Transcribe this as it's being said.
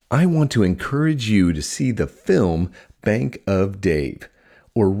I want to encourage you to see the film Bank of Dave,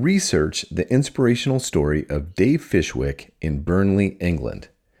 or research the inspirational story of Dave Fishwick in Burnley, England.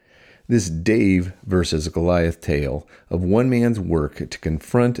 This Dave versus Goliath tale of one man's work to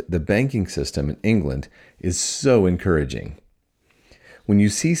confront the banking system in England is so encouraging. When you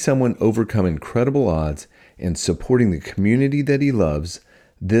see someone overcome incredible odds and supporting the community that he loves,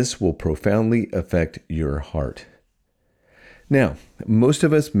 this will profoundly affect your heart. Now, most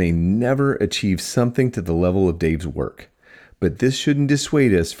of us may never achieve something to the level of Dave's work, but this shouldn't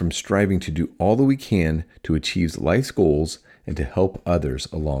dissuade us from striving to do all that we can to achieve life's goals and to help others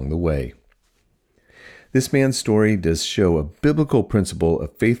along the way. This man's story does show a biblical principle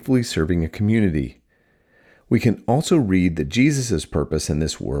of faithfully serving a community. We can also read that Jesus' purpose in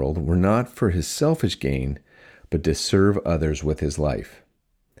this world were not for his selfish gain, but to serve others with his life.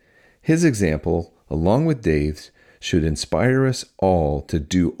 His example, along with Dave's, should inspire us all to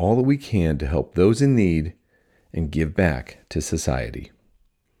do all that we can to help those in need and give back to society.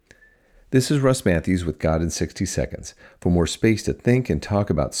 This is Russ Matthews with God in 60 Seconds. For more space to think and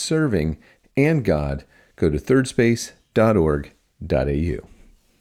talk about serving and God, go to thirdspace.org.au.